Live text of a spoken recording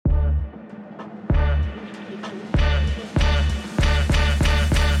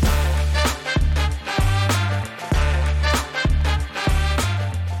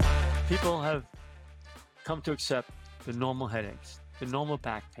come to accept the normal headaches, the normal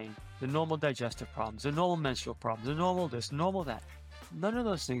back pain, the normal digestive problems, the normal menstrual problems, the normal this, normal that. None of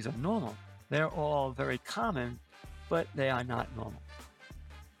those things are normal. They're all very common, but they are not normal.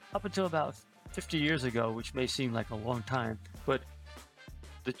 Up until about 50 years ago, which may seem like a long time, but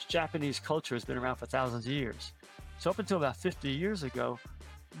the Japanese culture has been around for thousands of years. So up until about 50 years ago,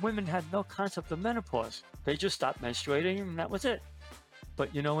 women had no concept of menopause. They just stopped menstruating and that was it.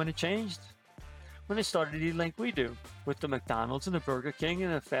 But you know when it changed? When they started eating like we do, with the McDonald's and the Burger King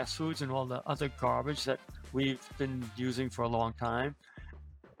and the fast foods and all the other garbage that we've been using for a long time.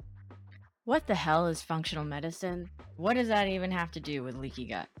 What the hell is functional medicine? What does that even have to do with leaky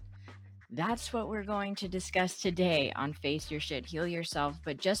gut? That's what we're going to discuss today on Face Your Shit, Heal Yourself.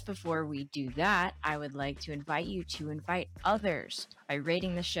 But just before we do that, I would like to invite you to invite others by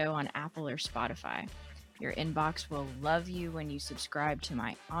rating the show on Apple or Spotify. Your inbox will love you when you subscribe to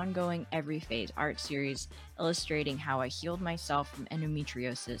my ongoing Every Phase art series illustrating how I healed myself from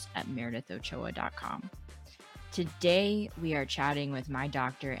endometriosis at meredithochoa.com. Today, we are chatting with my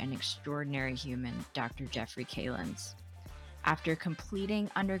doctor and extraordinary human, Dr. Jeffrey Kalins. After completing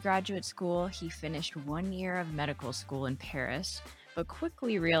undergraduate school, he finished 1 year of medical school in Paris, but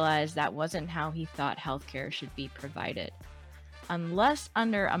quickly realized that wasn't how he thought healthcare should be provided. Unless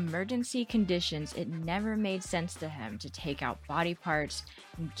under emergency conditions, it never made sense to him to take out body parts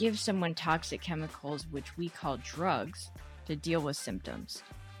and give someone toxic chemicals, which we call drugs, to deal with symptoms.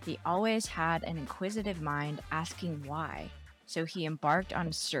 He always had an inquisitive mind asking why, so he embarked on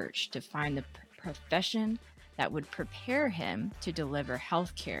a search to find the profession that would prepare him to deliver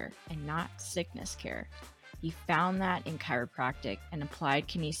health care and not sickness care. He found that in chiropractic and applied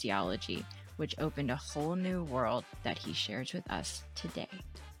kinesiology, which opened a whole new world that he shares with us today.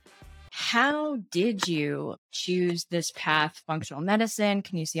 How did you choose this path, functional medicine,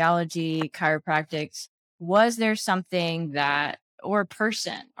 kinesiology, chiropractics? Was there something that, or a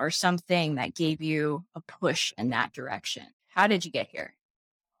person or something that gave you a push in that direction? How did you get here?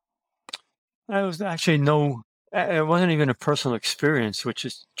 There was actually it wasn't even a personal experience, which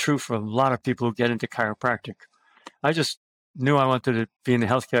is true for a lot of people who get into chiropractic. I just knew I wanted to be in the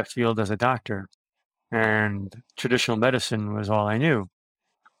healthcare field as a doctor, and traditional medicine was all I knew.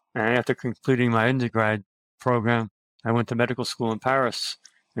 And after completing my undergrad program, I went to medical school in Paris.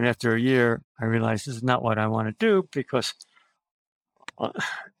 And after a year, I realized this is not what I want to do because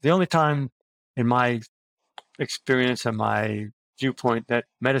the only time in my experience and my viewpoint that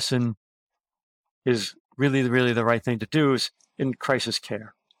medicine is really the right thing to do is in crisis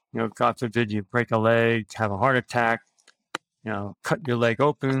care. God forbid you break a leg, have a heart attack, cut your leg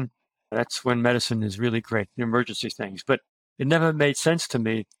open. That's when medicine is really great, the emergency things. But it never made sense to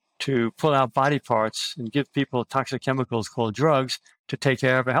me to pull out body parts and give people toxic chemicals called drugs to take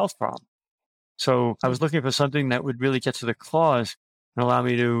care of a health problem. So I was looking for something that would really get to the cause and allow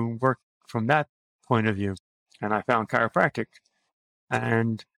me to work from that point of view. And I found chiropractic.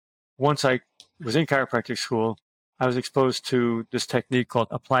 And once I was in chiropractic school, I was exposed to this technique called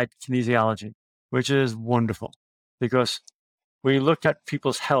applied kinesiology, which is wonderful because we look at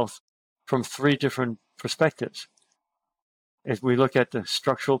people's health from 3 different perspectives. If we look at the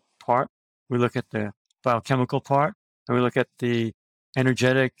structural part, we look at the biochemical part, and we look at the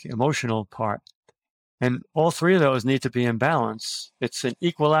energetic, emotional part. And all 3 of those need to be in balance. It's an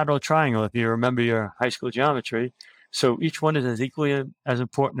equilateral triangle, if you remember your high school geometry. So each one is as equally as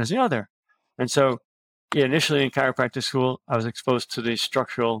important as the other. And so initially in chiropractic school, I was exposed to the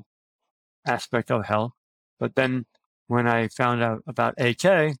structural aspect of health. But then when I found out about AK,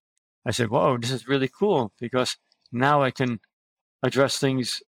 I said, whoa, this is really cool because now I can address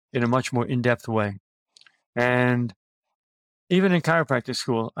things in a much more in-depth way. And even in chiropractic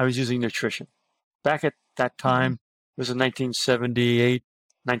school, I was using nutrition. Back at that time, it was in 1978,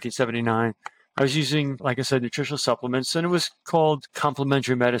 1979, I was using, like I said, nutritional supplements, and it was called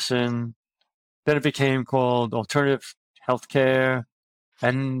complementary medicine. Then it became called alternative healthcare.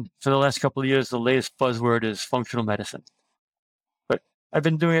 And for the last couple of years, the latest buzzword is functional medicine. But I've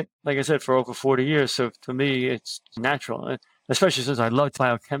been doing it, like I said, for over 40 years. So for me, it's natural, especially since I loved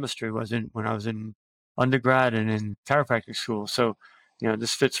biochemistry when I was in undergrad and in chiropractic school. So,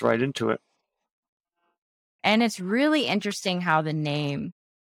 this fits right into it. And it's really interesting how the name,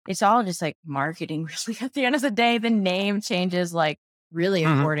 it's all just like marketing. Really, at the end of the day, the name changes like really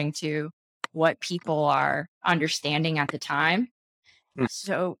according to what people are understanding at the time.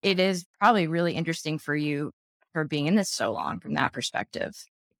 So it is probably really interesting for you for being in this so long from that perspective.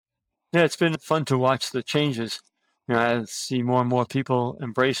 Yeah, it's been fun to watch the changes. I see more and more people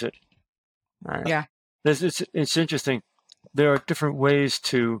embrace it. Yeah. It's interesting. There are different ways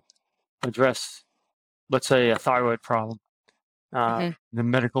to address let's say a thyroid problem. Mhm. The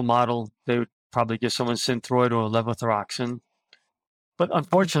medical model, they would probably give someone Synthroid or levothyroxine. But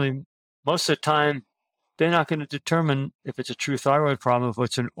unfortunately, most of the time, they're not going to determine if it's a true thyroid problem, if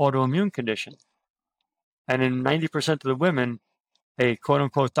it's an autoimmune condition. And in 90% of the women, a quote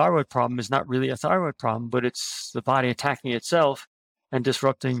unquote thyroid problem is not really a thyroid problem, but it's the body attacking itself and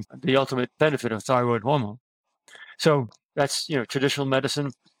disrupting the ultimate benefit of thyroid hormone. So that's, traditional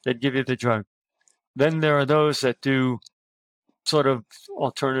medicine. They'd give you the drug. Then there are those that do sort of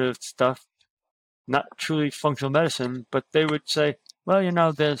alternative stuff, not truly functional medicine, but they would say,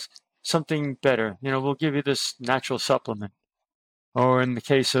 well, there's something better. We'll give you this natural supplement, or in the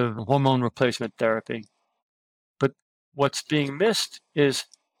case of hormone replacement therapy. But what's being missed is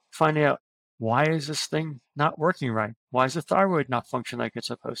finding out, why is this thing not working right? Why is the thyroid not functioning like it's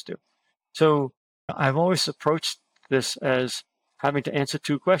supposed to? So I've always approached this as having to answer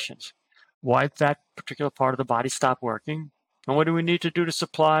two questions. Why did that particular part of the body stop working? And what do we need to do to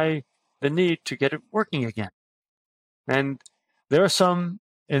supply the need to get it working again? And there are some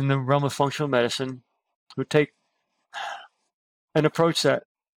in the realm of functional medicine who take an approach that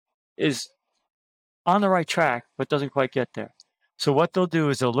is on the right track, but doesn't quite get there. So what they'll do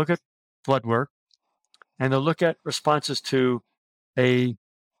is they'll look at blood work and they'll look at responses to a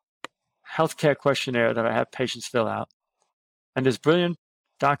healthcare questionnaire that I have patients fill out. And this brilliant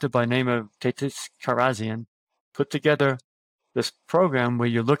doctor by the name of Tetis Karazian put together this program where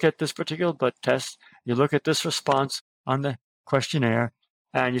you look at this particular blood test, you look at this response on the questionnaire,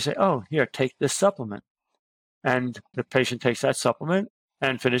 and you say, oh, here, take this supplement. And the patient takes that supplement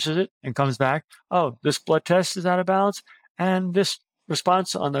and finishes it and comes back, oh, this blood test is out of balance, and this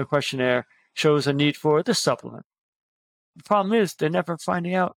response on the questionnaire shows a need for this supplement. The problem is they're never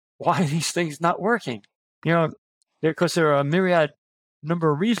finding out why these things not working. Because there are a myriad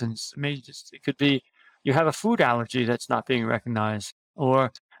number of reasons. I mean, it could be you have a food allergy that's not being recognized,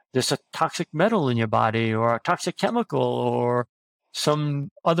 or there's a toxic metal in your body, or a toxic chemical, or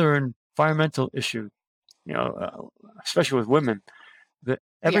some other environmental issue. Especially with women, that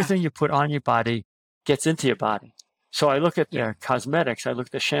everything you put on your body gets into your body. So I look at their cosmetics, I look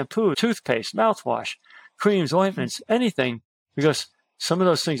at the shampoo, toothpaste, mouthwash, creams, ointments, anything, because some of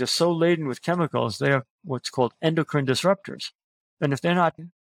those things are so laden with chemicals, they are what's called endocrine disruptors. And if they're not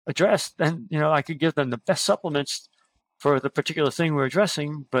addressed, then, I could give them the best supplements for the particular thing we're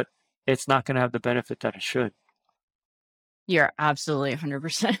addressing, but it's not going to have the benefit that it should. You're absolutely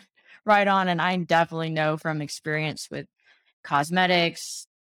 100% right on. And I definitely know from experience with cosmetics,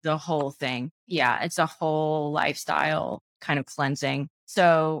 the whole thing. Yeah, it's a whole lifestyle kind of cleansing.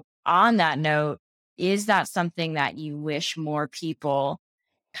 So, on that note, is that something that you wish more people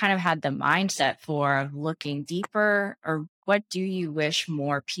kind of had the mindset for of looking deeper? Or what do you wish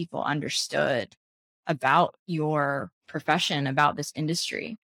more people understood about your profession, about this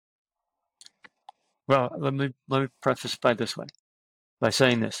industry? Well, let me preface by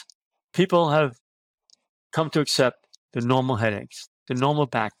saying this. People have come to accept the normal headaches, the normal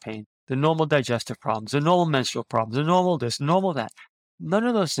back pain, the normal digestive problems, the normal menstrual problems, the normal this, normal that. None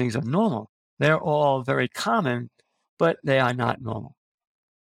of those things are normal. They're all very common, but they are not normal.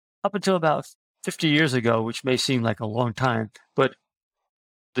 Up until about 50 years ago, which may seem like a long time, but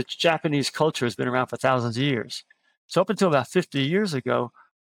the Japanese culture has been around for thousands of years. So up until about 50 years ago,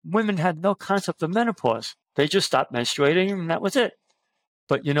 women had no concept of menopause. They just stopped menstruating and that was it.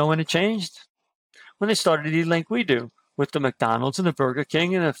 But you know when it changed? When they started eating like we do, with the McDonald's and the Burger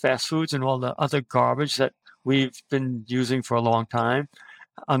King and the fast foods and all the other garbage that we've been using for a long time.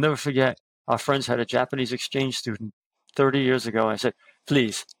 I'll never forget, our friends had a Japanese exchange student 30 years ago. I said,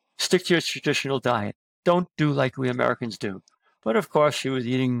 please, stick to your traditional diet. Don't do like we Americans do. But of course, she was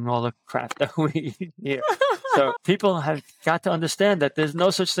eating all the crap that we eat here. So people have got to understand that there's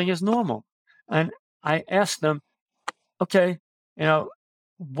no such thing as normal. And I asked them, okay,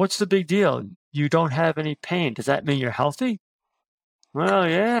 what's the big deal? You don't have any pain. Does that mean you're healthy? Well,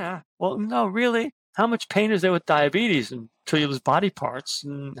 yeah. Well, no, really. How much pain is there with diabetes until you lose body parts?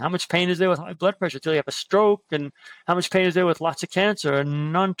 And how much pain is there with high blood pressure until you have a stroke? And how much pain is there with lots of cancer?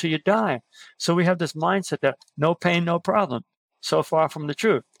 And none till you die. So we have this mindset that no pain, no problem. So far from the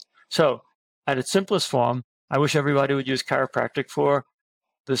truth. So at its simplest form, I wish everybody would use chiropractic for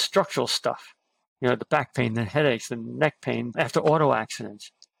the structural stuff. The back pain, the headaches, the neck pain after auto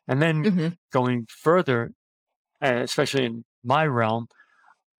accidents. And then going further, especially in my realm,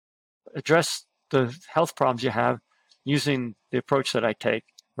 address the health problems you have using the approach that I take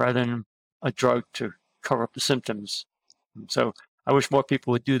rather than a drug to cover up the symptoms. So I wish more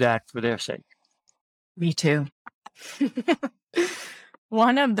people would do that for their sake. Me too.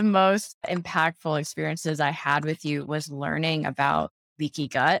 One of the most impactful experiences I had with you was learning about leaky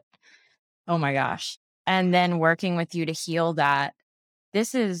gut. Oh my gosh. And then working with you to heal that.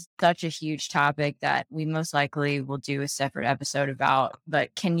 This is such a huge topic that we most likely will do a separate episode about.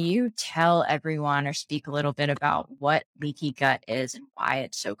 But can you tell everyone or speak a little bit about what leaky gut is and why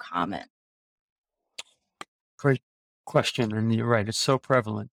it's so common? Great question. And you're right, it's so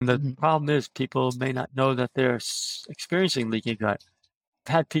prevalent. The Mhm. problem is people may not know that they're experiencing leaky gut.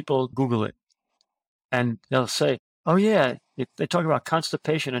 I've had people Google it and they'll say, oh, yeah, they talk about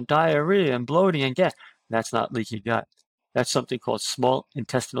constipation and diarrhea and bloating and gas. That's not leaky gut. That's something called small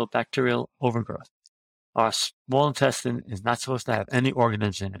intestinal bacterial overgrowth. Our small intestine is not supposed to have any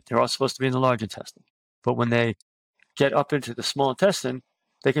organs in it. They're all supposed to be in the large intestine. But when they get up into the small intestine,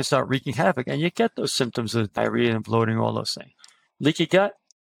 they can start wreaking havoc. And you get those symptoms of diarrhea and bloating, all those things. Leaky gut,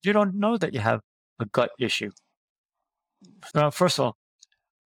 you don't know that you have a gut issue. First of all,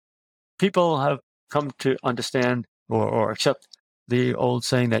 people have come to understand or accept the old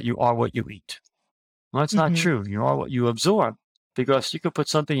saying that you are what you eat. Well, that's not Mhm. true. You are what you absorb because you could put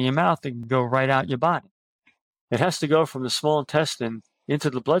something in your mouth and go right out your body. It has to go from the small intestine into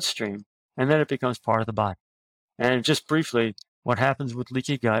the bloodstream, and then it becomes part of the body. And just briefly, what happens with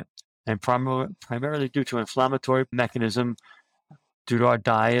leaky gut, and primarily due to inflammatory mechanism, due to our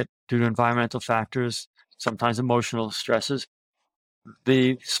diet, due to environmental factors, sometimes emotional stresses,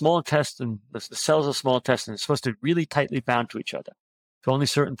 the small intestine, the cells of the small intestine, is supposed to be really tightly bound to each other. So only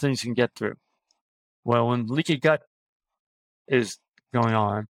certain things can get through. Well, when leaky gut is going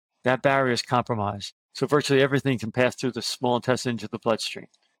on, that barrier is compromised. So virtually everything can pass through the small intestine into the bloodstream,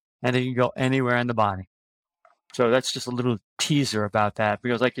 and it can go anywhere in the body. So that's just a little teaser about that,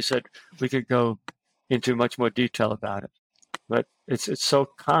 because like you said, we could go into much more detail about it. But it's so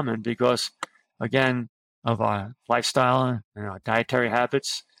common because, again, of our lifestyle and our dietary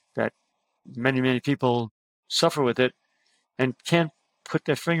habits that many people suffer with it and can't put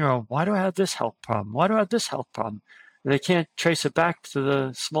their finger on, why do I have this health problem? Why do I have this health problem? And they can't trace it back to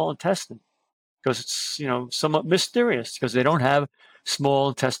the small intestine because it's, somewhat mysterious because they don't have small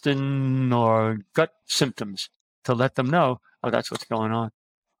intestine or gut symptoms to let them know, oh, that's what's going on.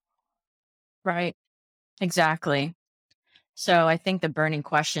 Right. Exactly. So I think the burning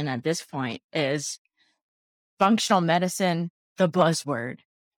question at this point is functional medicine, the buzzword.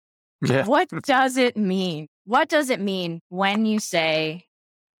 Yeah. What does it mean? What does it mean when you say,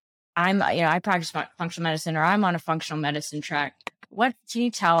 I practice functional medicine or I'm on a functional medicine track? What can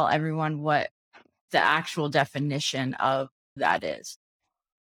you tell everyone what the actual definition of that is?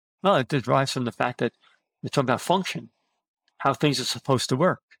 Well, it derives from the fact that we're talking about function, how things are supposed to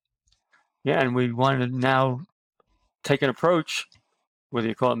work. Yeah, and we want to now take an approach, whether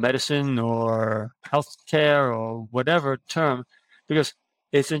you call it medicine or healthcare or whatever term, because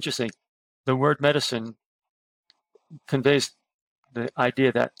it's interesting. The word medicine conveys the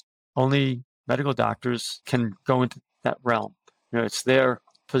idea that only medical doctors can go into that realm. It's their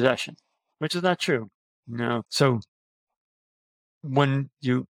possession, which is not true. So when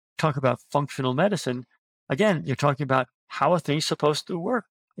you talk about functional medicine, again, you're talking about how are things supposed to work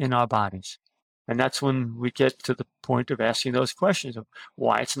in our bodies. And that's when we get to the point of asking those questions of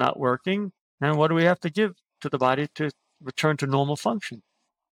why it's not working and what do we have to give to the body to return to normal function.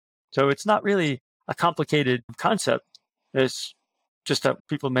 So it's not really a complicated concept. It's just that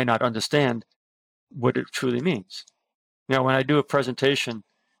people may not understand what it truly means. When I do a presentation,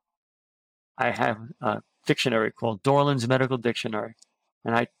 I have a dictionary called Dorland's Medical Dictionary,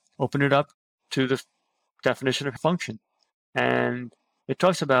 and I open it up to the definition of function. And it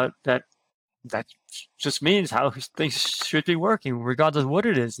talks about that just means how things should be working, regardless of what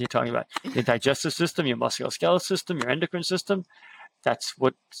it is you're talking about. Your digestive system, your musculoskeletal system, your endocrine system. That's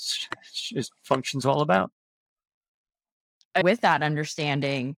what function's all about. With that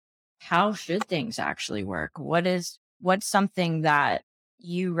understanding, how should things actually work? What's something that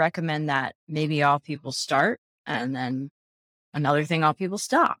you recommend that maybe all people start and then another thing all people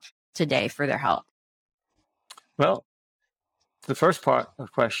stop today for their health? Well, the first part of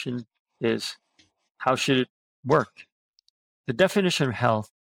the question is how should it work? The definition of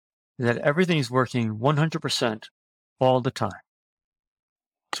health is that everything is working 100% all the time.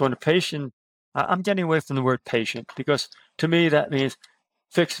 So when a patient, I'm getting away from the word patient because to me that means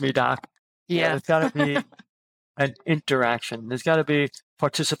fix me, doc. Yeah. There's got to be an interaction. There's got to be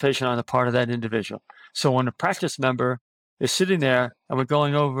participation on the part of that individual. So when a practice member is sitting there and we're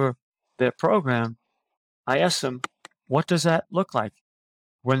going over their program, I ask them, what does that look like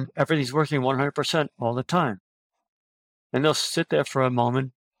when everything's working 100% all the time? And they'll sit there for a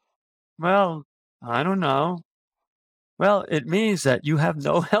moment. Well, I don't know. Well, it means that you have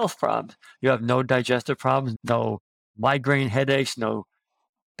no health problems. You have no digestive problems, no migraine headaches, no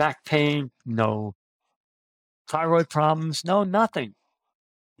back pain, no thyroid problems, no nothing.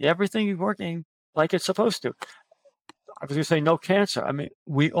 Everything is working like it's supposed to. I was going to say no cancer. I mean,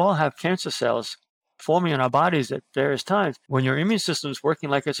 we all have cancer cells forming in our bodies at various times. When your immune system is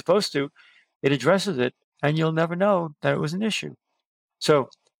working like it's supposed to, it addresses it, and you'll never know that it was an issue. So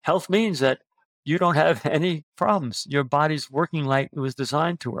health means that you don't have any problems. Your body's working like it was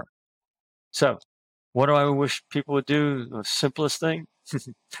designed to work. So what do I wish people would do? The simplest thing?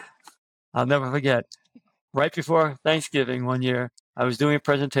 I'll never forget. Right before Thanksgiving one year, I was doing a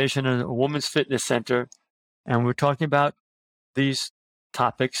presentation at a women's fitness center, and we were talking about these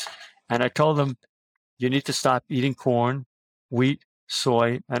topics. And I told them, you need to stop eating corn, wheat,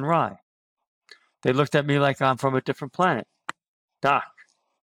 soy, and rye. They looked at me like I'm from a different planet. Doc,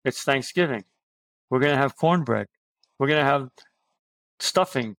 it's Thanksgiving. We're going to have cornbread. We're going to have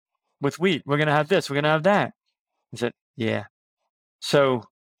stuffing with wheat. We're going to have this. We're going to have that. I said, yeah. So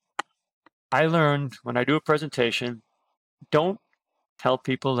I learned when I do a presentation, don't tell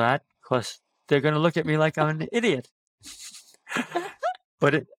people that because they're going to look at me like I'm an idiot.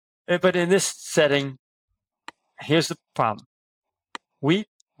 But in this setting, here's the problem. Wheat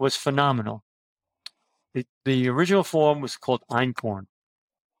was phenomenal. The original form was called einkorn.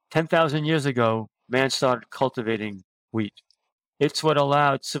 10,000 years ago, man started cultivating wheat. It's what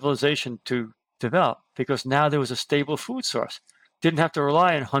allowed civilization to develop because now there was a stable food source. Didn't have to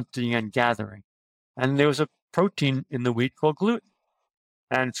rely on hunting and gathering. And there was a protein in the wheat called gluten.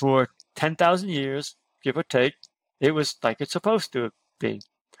 And for 10,000 years, give or take, it was like it's supposed to be.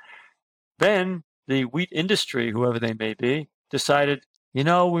 Then the wheat industry, whoever they may be, decided, we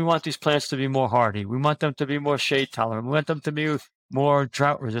want these plants to be more hardy. We want them to be more shade tolerant. We want them to be more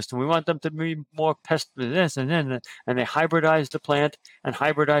drought resistant. We want them to be more pest this and then, and they hybridized the plant and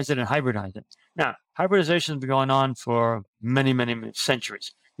hybridized it and hybridized it. Now, hybridization has been going on for many, many, many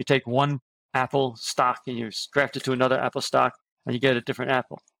centuries. You take one apple stock and you graft it to another apple stock and you get a different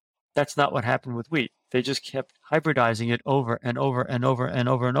apple. That's not what happened with wheat. They just kept hybridizing it over and over and over and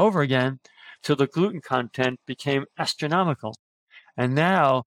over and over again till the gluten content became astronomical. And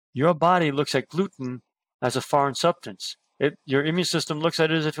now your body looks at gluten as a foreign substance. Your immune system looks at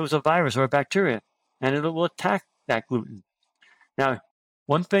it as if it was a virus or a bacteria, and it will attack that gluten. Now,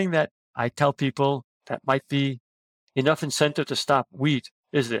 one thing that I tell people that might be enough incentive to stop wheat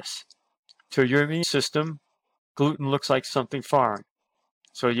is this. To your immune system, gluten looks like something foreign.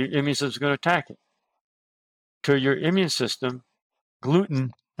 So your immune system is going to attack it. To your immune system,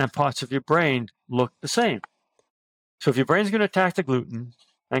 gluten and parts of your brain look the same. So if your brain's going to attack the gluten,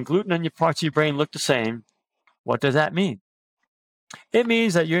 and gluten and your parts of your brain look the same, what does that mean? It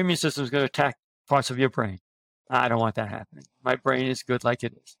means that your immune system is going to attack parts of your brain. I don't want that happening. My brain is good like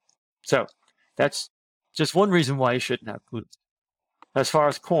it is. So that's just one reason why you shouldn't have gluten. As far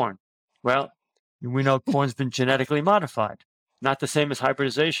as corn, well, we know corn's been genetically modified, not the same as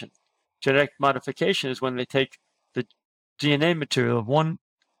hybridization. Genetic modification is when they take the DNA material of one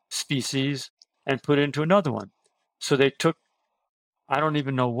species and put it into another one. So they took, I don't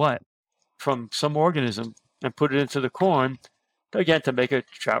even know what, from some organism and put it into the corn, again, to make it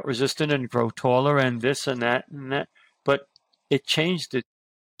drought resistant and grow taller and this and that and that. But it changed it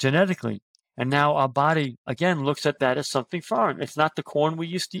genetically. And now our body, again, looks at that as something foreign. It's not the corn we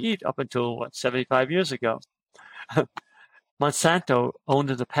used to eat up until, 75 years ago. Monsanto owned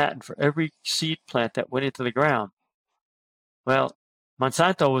the patent for every seed plant that went into the ground. Well,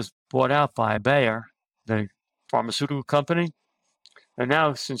 Monsanto was bought out by Bayer, the pharmaceutical company. And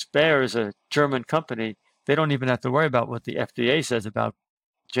now, since Bayer is a German company, they don't even have to worry about what the FDA says about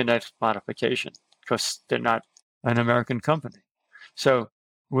genetic modification because they're not an American company. So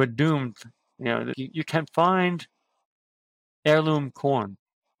we're doomed. You can find heirloom corn.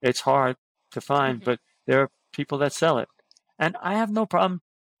 It's hard to find, but there are people that sell it. And I have no problem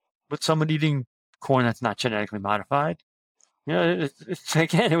with someone eating corn that's not genetically modified.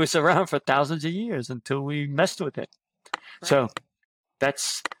 Again, it was around for thousands of years until we messed with it. Right. So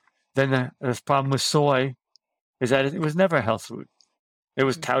that's then the problem with soy is that it was never a health food. It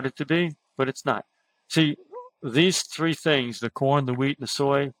was touted to be, but it's not. See, these three things, the corn, the wheat, and the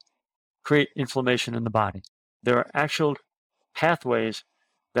soy, create inflammation in the body. There are actual pathways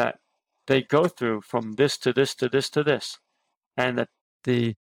that they go through from this to this to this to this. And that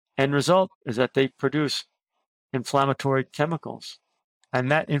the end result is that they produce inflammatory chemicals.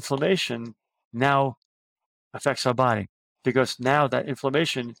 And that inflammation now affects our body because now that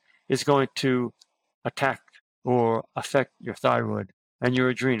inflammation is going to attack or affect your thyroid and your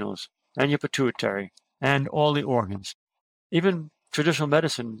adrenals and your pituitary and all the organs. even traditional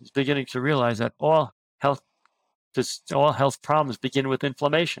medicine is beginning to realize that all health problems begin with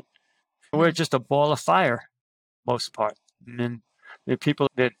inflammation. We're just a ball of fire, most part. And the people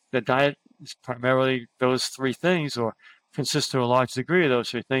that the diet is primarily those three things, or consists to a large degree of those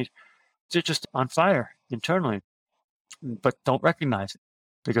three things, they're just on fire internally, but don't recognize it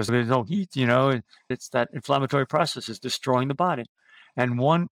because there's no heat. It's that inflammatory process is destroying the body. And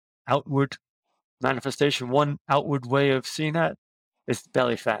one outward manifestation, one outward way of seeing that is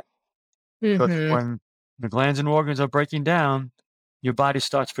belly fat. Because when the glands and organs are breaking down, your body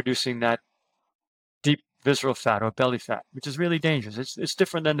starts producing that deep visceral fat or belly fat, which is really dangerous. It's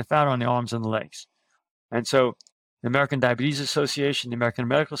different than the fat on the arms and the legs. And so the American Diabetes Association, the American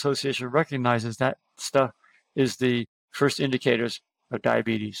Medical Association recognizes that stuff is the first indicators of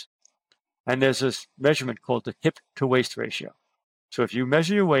diabetes. And there's this measurement called the hip to waist ratio. So if you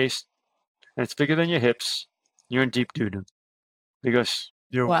measure your waist and it's bigger than your hips, you're in deep doo-doo because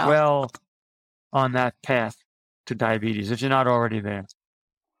you're well on that path to diabetes if you're not already there.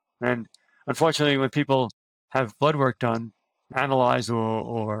 And unfortunately, when people have blood work done, analyzed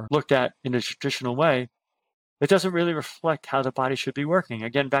or looked at in a traditional way, it doesn't really reflect how the body should be working.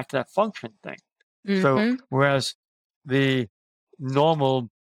 Again, back to that function thing. So whereas the normal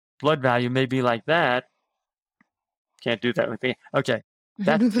blood value may be like that, can't do that with me. Okay,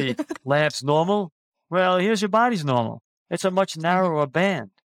 that's the lab's normal. Well, here's your body's normal. It's a much narrower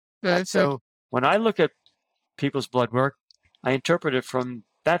band. So when I look at people's blood work, I interpret it from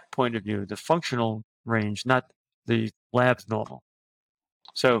that point of view, the functional range, not the lab's normal.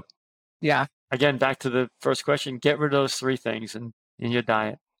 So again, back to the first question, get rid of those three things in your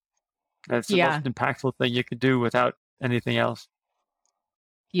diet. That's the most impactful thing you could do without anything else.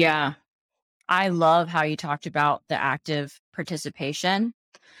 Yeah. I love how you talked about the active participation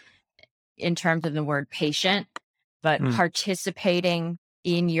in terms of the word patient, but participating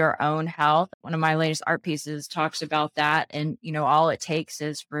in your own health. One of my latest art pieces talks about that. And, all it takes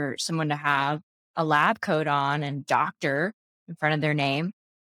is for someone to have a lab coat on and doctor in front of their name.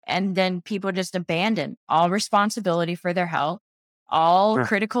 And then people just abandon all responsibility for their health, all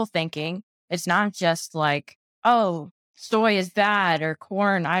critical thinking. It's not just like, oh, soy is bad or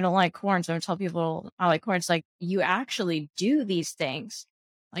corn. I don't like corn. So I tell people I like corn. It's like, you actually do these things.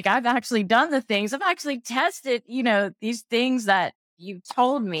 Like I've actually done the things. I've actually tested, these things that you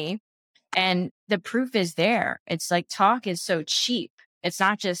told me, and the proof is there. It's like talk is so cheap. It's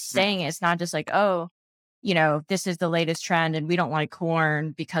not just saying it. It's not just like, oh, this is the latest trend and we don't like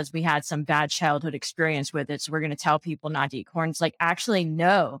corn because we had some bad childhood experience with it. So we're going to tell people not to eat corn. It's like, actually,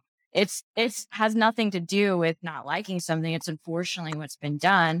 no, it's has nothing to do with not liking something. It's unfortunately what's been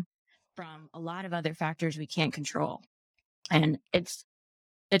done from a lot of other factors we can't control. And it's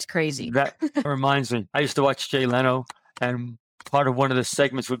crazy. That reminds me, I used to watch Jay Leno, and part of one of the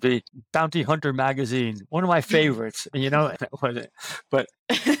segments would be Bounty Hunter magazine, one of my favorites. And that wasn't. But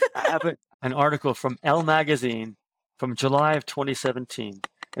I have an article from Elle magazine from July of 2017.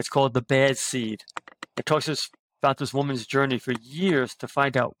 It's called The Bad Seed. It talks about this woman's journey for years to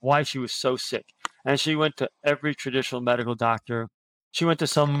find out why she was so sick. And she went to every traditional medical doctor. She went to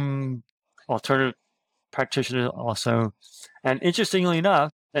some alternative practitioner also. And interestingly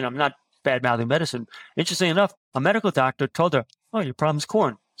enough, and I'm not bad-mouthing medicine, interestingly enough, a medical doctor told her, oh, your problem's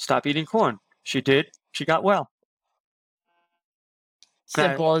corn. Stop eating corn. She did. She got well.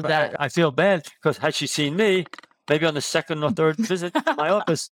 Simple as that. I feel bad because had she seen me, maybe on the second or third visit to my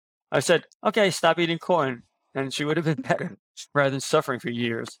office, I said, okay, stop eating corn. And she would have been better rather than suffering for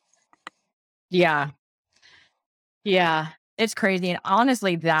years. Yeah. Yeah. It's crazy. And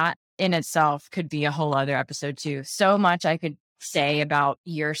honestly, that in itself could be a whole other episode too. So much I could say about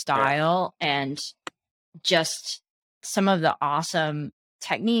your style and just some of the awesome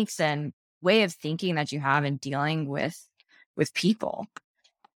techniques and way of thinking that you have in dealing with people.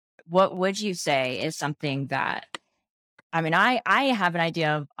 What would you say is something that, I have an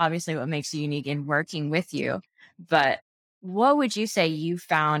idea of obviously what makes you unique in working with you, but what would you say you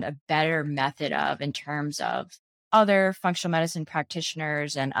found a better method of in terms of other functional medicine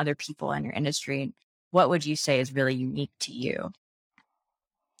practitioners and other people in your industry? What would you say is really unique to you?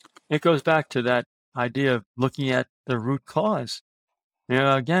 It goes back to that idea of looking at the root cause.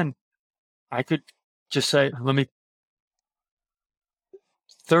 Again, I could just say,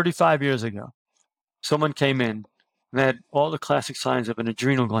 35 years ago, someone came in and they had all the classic signs of an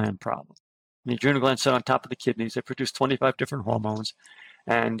adrenal gland problem. The adrenal gland sit on top of the kidneys. They produce 25 different hormones.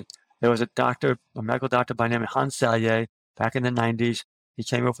 And there was a medical doctor by the name of Hans Selye back in the 90s. He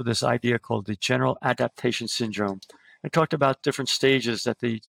came up with this idea called the general adaptation syndrome. It talked about different stages that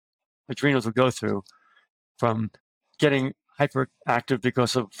the adrenals would go through, from getting hyperactive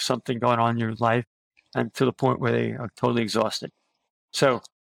because of something going on in your life, and to the point where they are totally exhausted. So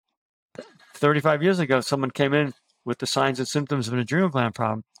 35 years ago, someone came in with the signs and symptoms of an adrenal gland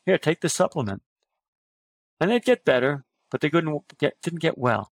problem. Here, take this supplement. And they'd get better, but they didn't get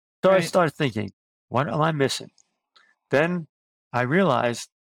well. So I started thinking, what am I missing? Then I realized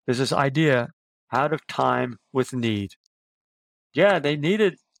there's this idea out of time with need. Yeah, they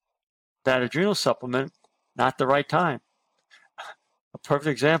needed that adrenal supplement, not the right time. A perfect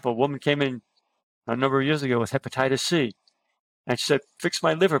example, a woman came in a number of years ago with hepatitis C, and she said, fix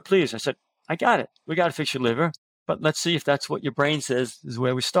my liver, please. I said, I got it. We got to fix your liver, but let's see if that's what your brain says is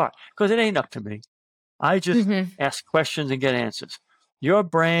where we start, because it ain't up to me. I just ask questions and get answers. Your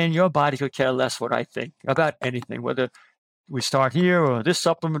brain, your body could care less what I think about anything, whether we start here or this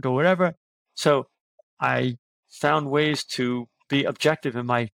supplement or whatever. So I found ways to be objective in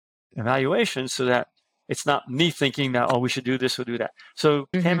my evaluation so that it's not me thinking that, oh, we should do this or do that. So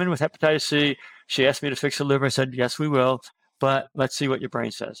came in with hepatitis C. She asked me to fix the liver. I said, yes, we will, but let's see what your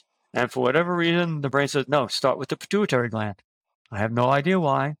brain says. And for whatever reason, the brain says, no, start with the pituitary gland. I have no idea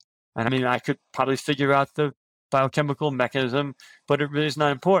why. And I mean, I could probably figure out the biochemical mechanism, but it really is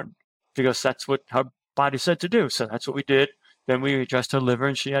not important because that's what her body said to do. So that's what we did. Then we addressed her liver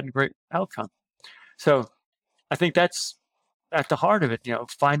and she had a great outcome. So I think that's at the heart of it,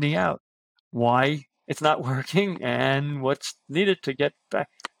 finding out why it's not working and what's needed to get back,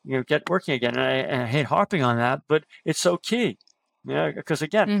 get working again. And I hate harping on that, but it's so key. Because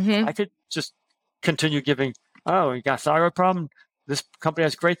again, I could just continue giving, oh, you got a thyroid problem? This company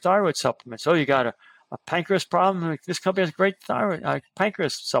has great thyroid supplements. Oh, you got a pancreas problem? This company has great thyroid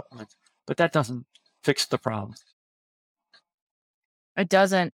pancreas supplements. But that doesn't fix the problem. It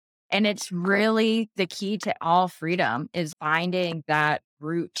doesn't. And it's really the key to all freedom is finding that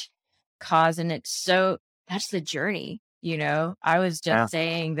root cause. And that's the journey. I was just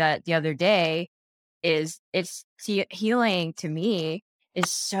saying that the other day healing to me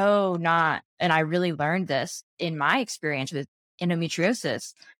is so not, and I really learned this in my experience with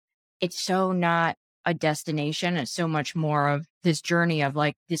endometriosis. It's so not a destination. It's so much more of this journey of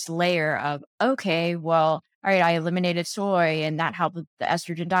like this layer of, okay, well, all right, I eliminated soy and that helped with the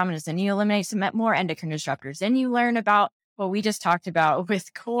estrogen dominance. And you eliminate some more endocrine disruptors. Then you learn about what we just talked about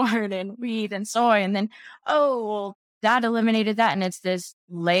with corn and wheat and soy. And then, oh, well, that eliminated that. And it's this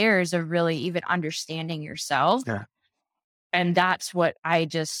layers of really even understanding yourself. Yeah. And that's what I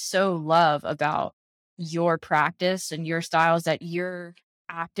just so love about your practice and your styles, that you're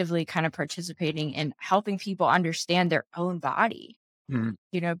actively kind of participating in helping people understand their own body,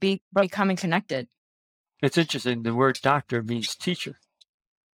 becoming connected. It's interesting. The word doctor means teacher.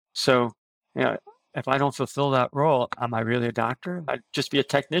 So, if I don't fulfill that role, am I really a doctor? I'd just be a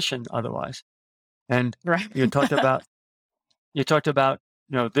technician otherwise. And you talked about,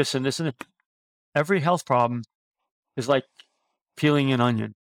 this and this and this. Every health problem is like peeling an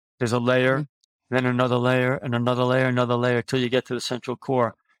onion. There's a layer, then another layer, and another layer, another layer, till you get to the central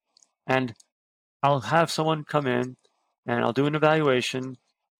core. And I'll have someone come in and I'll do an evaluation.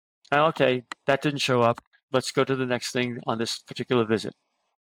 Okay, that didn't show up. Let's go to the next thing on this particular visit.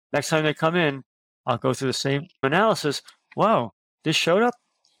 Next time they come in, I'll go through the same analysis. Wow, this showed up.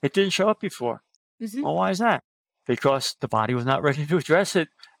 It didn't show up before. Well, why is that? Because the body was not ready to address it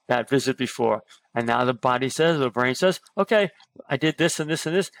that visit before. And now the body says, the brain says, okay, I did this and this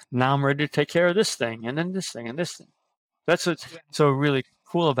and this. Now I'm ready to take care of this thing and then this thing and this thing. That's what's so really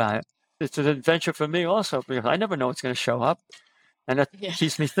cool about it. It's an adventure for me also, because I never know what's going to show up. And that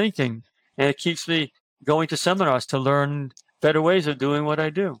keeps me thinking. And it keeps me going to seminars to learn better ways of doing what I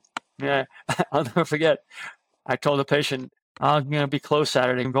do. Yeah, I'll never forget. I told the patient, I'm going to be closed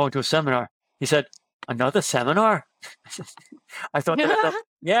Saturday. I'm going to a seminar. He said, another seminar? I thought,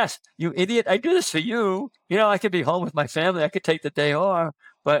 yes, you idiot. I do this for you. I could be home with my family. I could take the day off.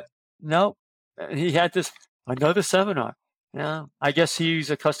 But no, he had this, another seminar. Yeah, I guess he's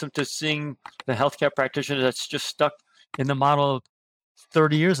accustomed to seeing the healthcare practitioner that's just stuck in the model of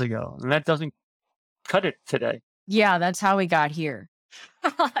 30 years ago. And that doesn't cut it today. Yeah, that's how we got here.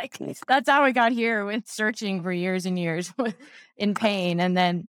 That's how we got here, with searching for years and years in pain. And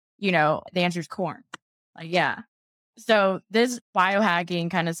then, the answer is corn. So this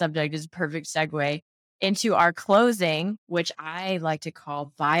biohacking kind of subject is a perfect segue into our closing, which I like to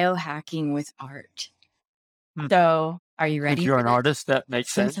call biohacking with art. So are you ready? If you're an artist, that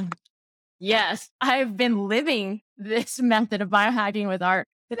makes sense. Yes, I've been living this method of biohacking with art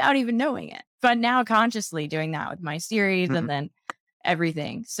without even knowing it, but now consciously doing that with my series and then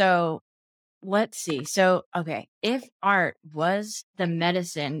everything. So let's see. So, okay, if art was the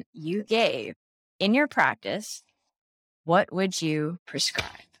medicine you gave in your practice, what would you prescribe?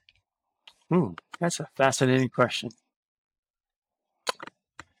 Ooh, that's a fascinating question.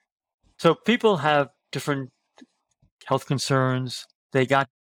 So people have different health concerns. They got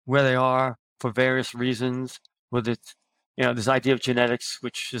where they are for various reasons, whether it's, this idea of genetics,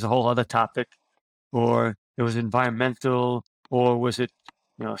 which is a whole other topic, or it was environmental, or was it,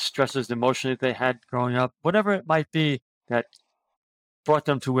 stresses emotionally they had growing up, whatever it might be that brought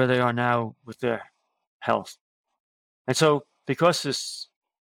them to where they are now with their health. And so because there's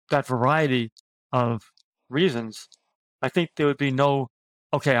that variety of reasons, I think there would be no,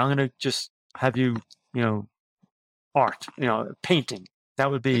 okay, I'm going to just have you, art, painting.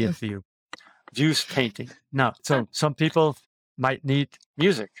 That would be it for you. Use painting. No. So some people might need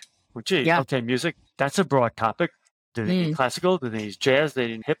music. Well, gee, Yeah. okay, music, that's a broad topic. Do they need classical? Do they need jazz? Do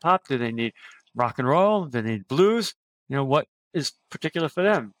they need hip hop? Do they need rock and roll? Do they need blues? What is particular for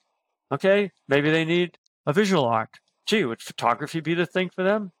them? Okay, maybe they need a visual art. Gee, would photography be the thing for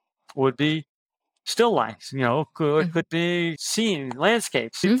them? Would be still lifes, could be scene,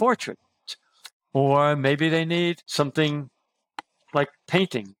 landscapes, portraits. Or maybe they need something like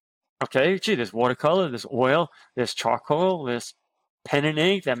painting. Okay, gee, there's watercolor, there's oil, there's charcoal, there's pen and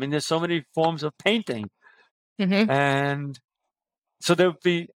ink. I mean, there's so many forms of painting. And so there would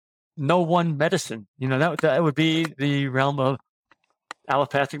be no one medicine. That would be the realm of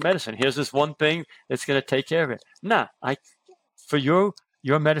allopathic medicine. Here's this one thing that's going to take care of it. Nah, for your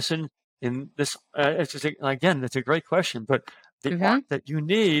medicine in this, again, that's a great question, but the art that you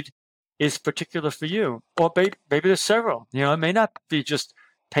need is particular for you. Or maybe there's several. It may not be just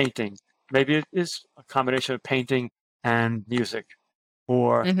painting. Maybe it is a combination of painting and music,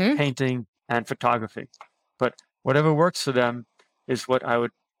 or painting and photography. But whatever works for them is what I would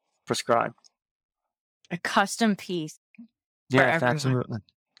prescribe. A custom piece. Yes, absolutely.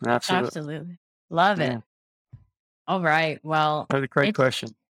 Absolutely. Love it. All right. Well, that's a great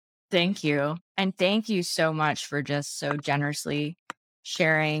question. Thank you. And thank you so much for just so generously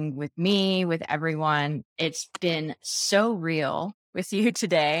sharing with me, with everyone. It's been so real with you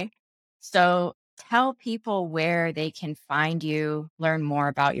today. So tell people where they can find you, learn more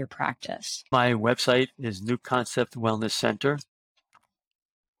about your practice. My website is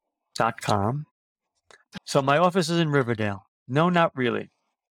newconceptwellnesscenter.com. So my office is in Riverdale. No, not really.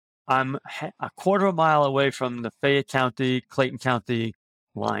 I'm a quarter of a mile away from the Fayette County, Clayton County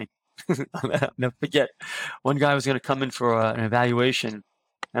line. I'll never forget. One guy was going to come in for an evaluation,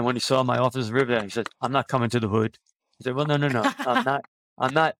 and when he saw my office in Riverdale, he said, "I'm not coming to the hood." I said, "Well, no.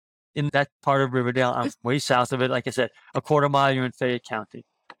 I'm not in that part of Riverdale. I'm way south of it. Like I said, a quarter mile, you're in Fayette County.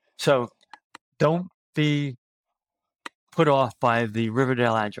 So don't be put off by the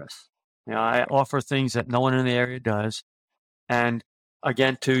Riverdale address. I offer things that no one in the area does. And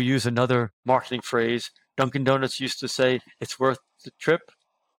again, to use another marketing phrase, Dunkin' Donuts used to say, it's worth the trip.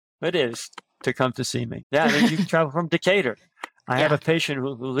 It is to come to see me. Yeah, I mean, you can travel from Decatur. I have a patient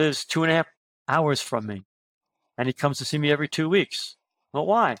who lives 2.5 hours from me, and he comes to see me every 2 weeks. Well,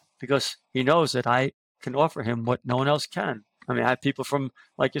 why? Because he knows that I can offer him what no one else can. I mean, I have people from,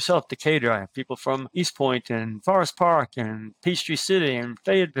 like yourself, Decatur. I have people from East Point and Forest Park and Peachtree City and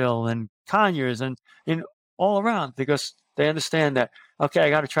Fayetteville and Conyers and all around, because they understand that, okay, I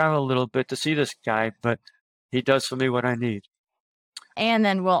got to travel a little bit to see this guy, but he does for me what I need. And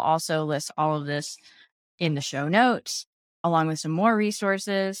then we'll also list all of this in the show notes, along with some more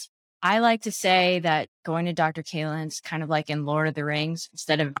resources. I like to say that going to Dr. Kalins, kind of like in Lord of the Rings,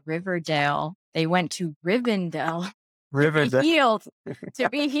 instead of Riverdale, they went to Rivendell. To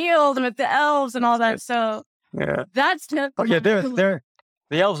be healed with the elves and all that. So that's the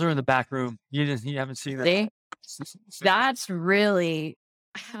the elves are in the back room. You haven't seen that. That's really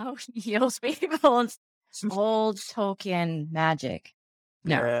how he heals people. It's old Tolkien magic.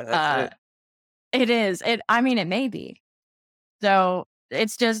 No, it is. It may be. So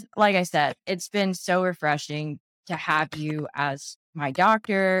it's just, like I said, it's been so refreshing to have you as my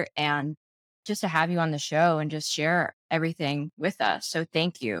doctor and just to have you on the show and just share everything with us. So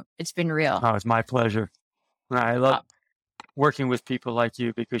thank you. It's been real. Oh, it's my pleasure. I love working with people like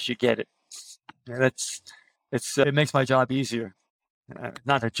you because you get it. It makes my job easier.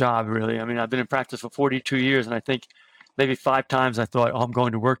 Not a job, really. I mean, I've been in practice for 42 years, and I think maybe 5 times I thought, I'm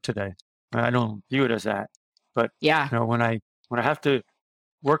going to work today. I don't view it as that. But when I have to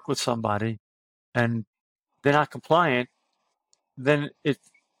work with somebody and they're not compliant, then it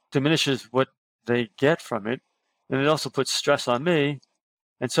diminishes what they get from it, and it also puts stress on me.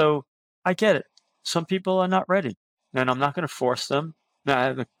 And so I get it. Some people are not ready, and I'm not going to force them. Now, I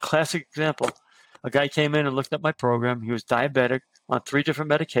have a classic example. A guy came in and looked at my program. He was diabetic on 3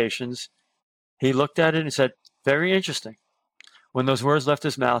 different medications. He looked at it and said, Very interesting. When those words left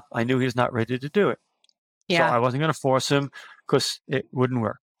his mouth, I knew he was not ready to do it. So Yeah. I wasn't going to force him because it wouldn't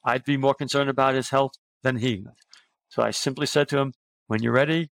work. I'd be more concerned about his health than he was. So I simply said to him, when you're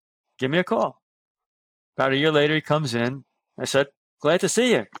ready, give me a call. About a year later, he comes in. I said, glad to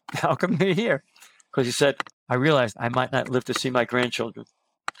see you. How come you're here? Because he said, I realized I might not live to see my grandchildren.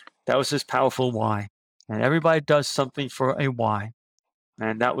 That was his powerful why. And everybody does something for a why.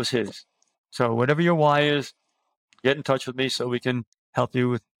 And that was his. So whatever your why is, get in touch with me so we can help you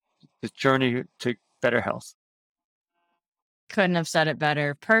with the journey to better health. Couldn't have said it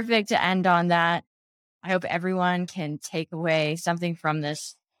better. Perfect to end on that. I hope everyone can take away something from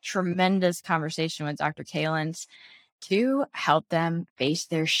this tremendous conversation with Dr. Kalins to help them face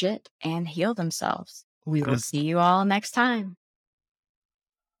their shit and heal themselves. We will see you all next time.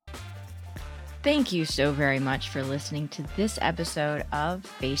 Thank you so very much for listening to this episode of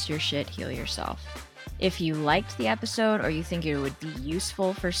Face Your Shit, Heal Yourself. If you liked the episode or you think it would be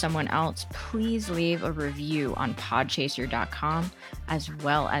useful for someone else, please leave a review on podchaser.com as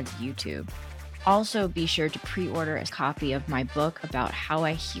well as YouTube. Also, be sure to pre-order a copy of my book about how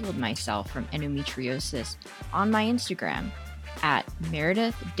I healed myself from endometriosis on my Instagram at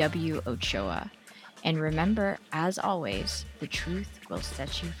Meredith W. Ochoa. And remember, as always, the truth will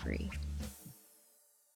set you free.